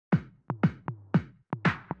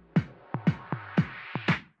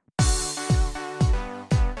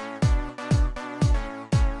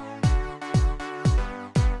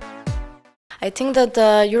I think that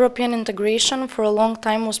the European integration for a long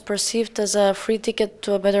time was perceived as a free ticket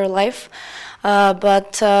to a better life.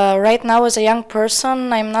 But right now, as a young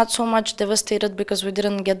person, I'm not so much devastated because we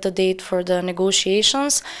didn't get the date for the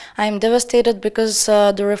negotiations. I'm devastated because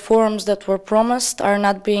the reforms that were promised are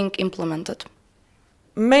not being implemented.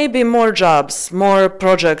 Maybe more jobs, more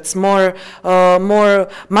projects, more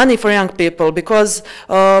money for young people, because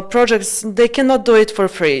projects, they cannot do it for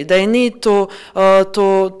free. They need to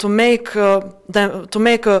make a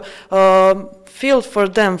field for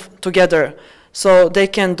them together, so they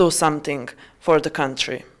can do something for the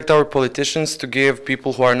country. Our politicians to give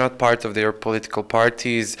people who are not part of their political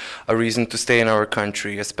parties a reason to stay in our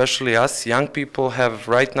country. Especially us, young people, have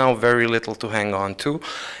right now very little to hang on to.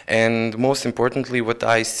 And most importantly, what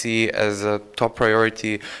I see as a top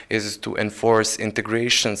priority is to enforce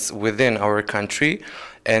integrations within our country.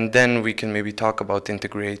 And then we can maybe talk about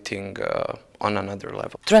integrating on another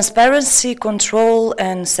level. Transparency, control,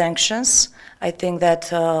 and sanctions. I think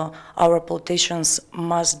that our politicians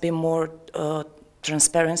must be more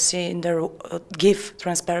transparency in their give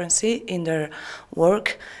transparency in their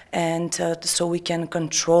work, and so we can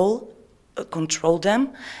control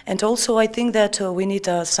them. And also I think that we need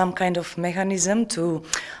some kind of mechanism to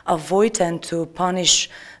avoid and to punish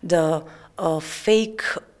the fake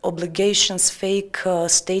obligations, fake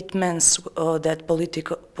statements that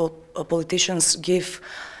politicians give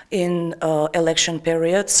in election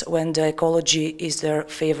periods when the ecology is their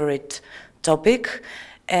favorite topic,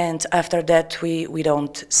 and after that we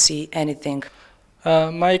don't see anything.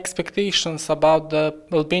 My expectations about the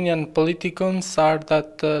Albanian politicians are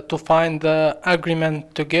that to find the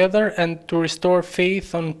agreement together and to restore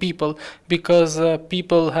faith on people, because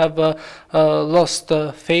people have lost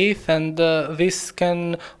faith, and this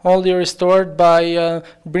can only restored by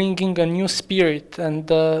bringing a new spirit, and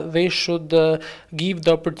they should give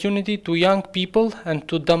the opportunity to young people and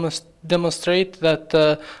to demonstrate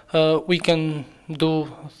that we can do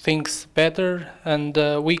things better, and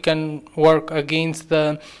we can work against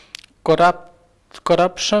the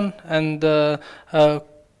corruption and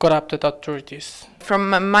corrupted authorities.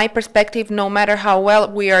 From my perspective, no matter how well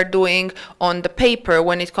we are doing on the paper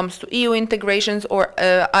when it comes to EU integrations or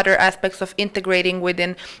other aspects of integrating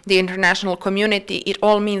within the international community, it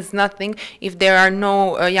all means nothing if there are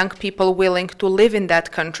no young people willing to live in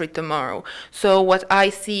that country tomorrow. So what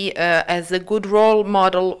I see as a good role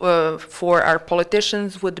model for our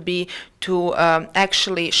politicians would be to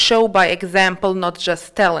actually show by example, not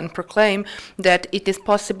just tell and proclaim, that it is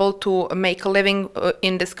possible to make a living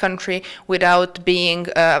in this country without being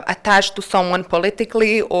attached to someone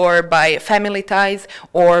politically or by family ties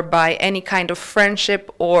or by any kind of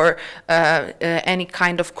friendship or any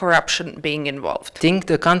kind of corruption being involved. I think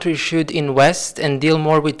the country should invest and deal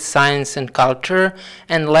more with science and culture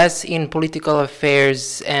and less in political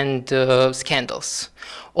affairs and scandals.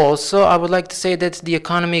 Also, I would like to say that the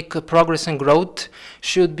economic progress and growth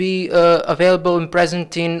should be available and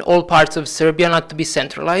present in all parts of Serbia, not to be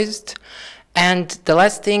centralized. And the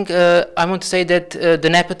last thing, I want to say that the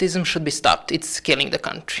nepotism should be stopped. It's killing the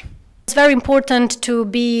country. It's very important to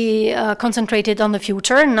be concentrated on the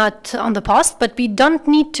future, not on the past, but we don't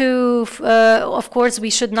need to, of course, we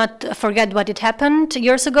should not forget what it happened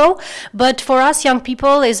years ago, but for us young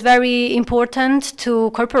people it's very important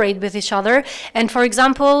to cooperate with each other. And for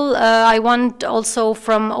example, I want also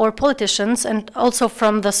from our politicians and also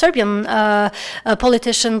from the Serbian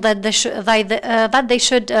politicians that they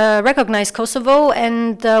should recognize Kosovo,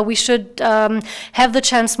 and we should have the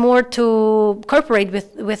chance more to cooperate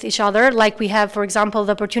with each other, like we have, for example,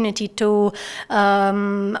 the opportunity to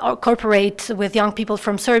cooperate with young people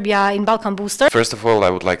from Serbia in Balkan Boosters. First of all, I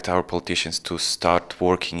would like our politicians to start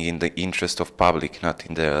working in the interest of public, not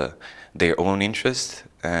in their own interest.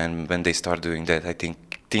 And when they start doing that, I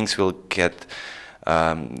think things will get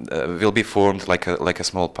will be formed like a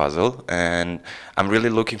small puzzle, and I'm really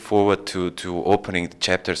looking forward to opening the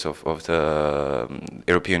chapters of the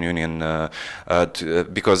European Union,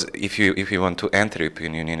 because if you want to enter the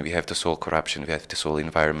European Union, we have to solve corruption, we have to solve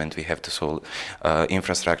environment, we have to solve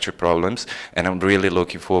infrastructure problems, and I'm really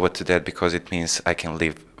looking forward to that, because it means I can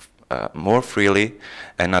live more freely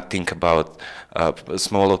and not think about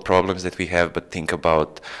smaller problems that we have, but think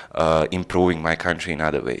about improving my country in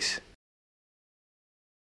other ways.